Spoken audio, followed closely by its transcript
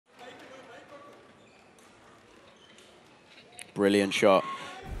Brilliant shot.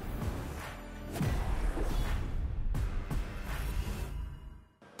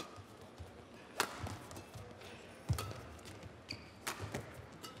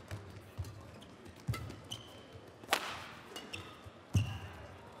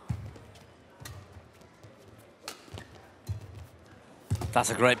 That's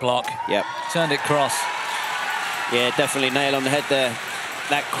a great block. Yep. Turned it cross. Yeah, definitely nail on the head there.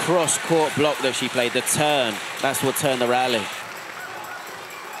 That cross-court block that she played, the turn, that's what turned the rally.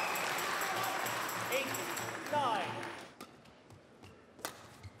 8-9.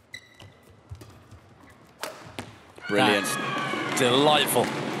 Brilliant. That's delightful.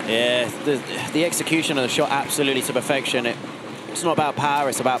 Yeah, the execution of the shot absolutely to perfection. It's not about power,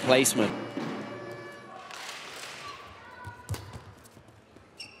 it's about placement.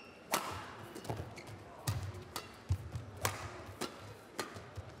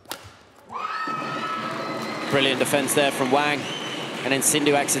 Brilliant defense there from Wang. And then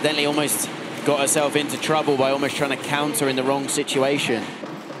Sindhu accidentally almost got herself into trouble by almost trying to counter in the wrong situation.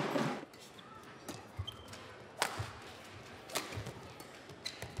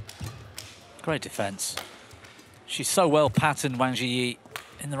 Great defense. She's so well patterned, Wang Zhi Yi,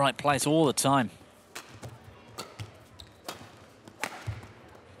 in the right place all the time.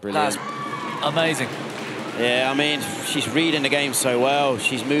 Brilliant. That's amazing. Yeah, I mean, she's reading the game so well.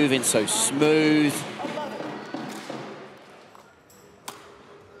 She's moving so smooth.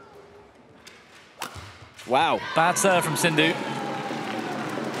 Wow. Bad serve from Sindhu.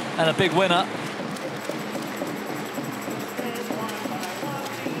 And a big winner.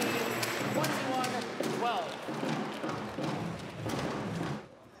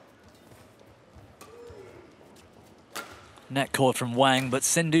 Net cord from Wang, but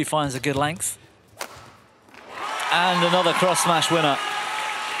Sindhu finds a good length. And another cross smash winner.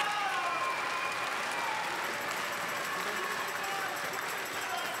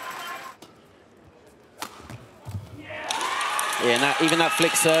 Yeah, and even that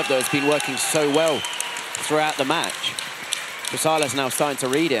flick serve, though, has been working so well throughout the match. Pusarla's now starting to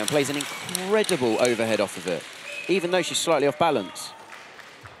read it and plays an incredible overhead off of it, even though she's slightly off balance.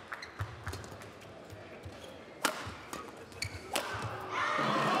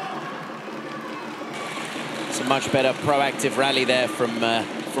 It's a much better proactive rally there from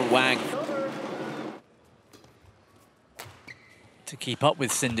Wang. To keep up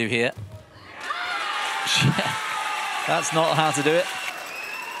with Sindhu here. That's not how to do it.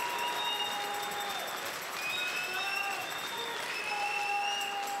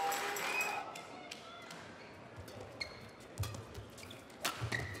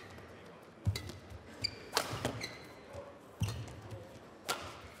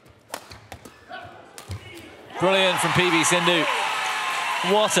 Brilliant from PB Sindhu.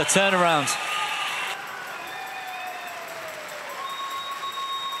 What a turnaround.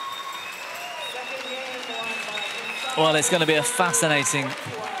 Well, it's going to be a fascinating...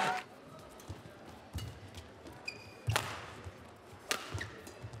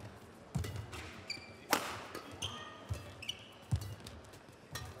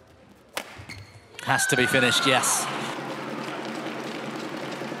 Has to be finished, yes.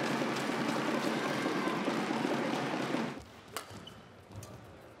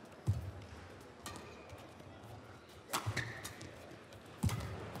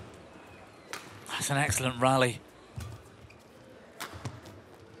 That's an excellent rally.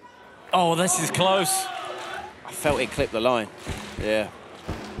 Oh, this is close. I felt it clip the line. Yeah.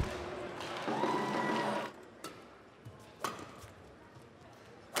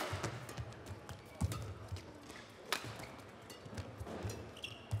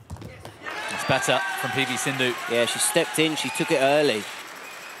 It's better from PB Sindhu. Yeah, she stepped in, she took it early.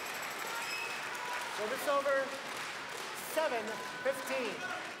 Service over, 7-15.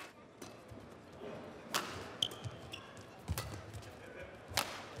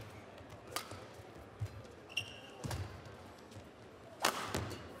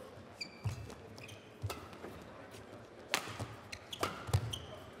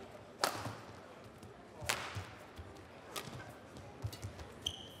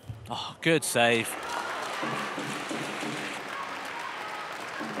 Oh, good save.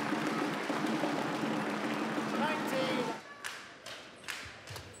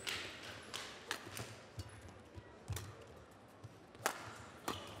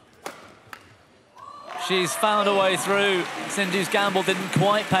 She's found a way through. Sindhu's gamble didn't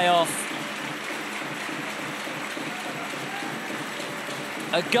quite pay off.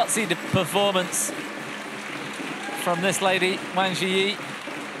 A gutsy performance from this lady, Wang Zhi Yi.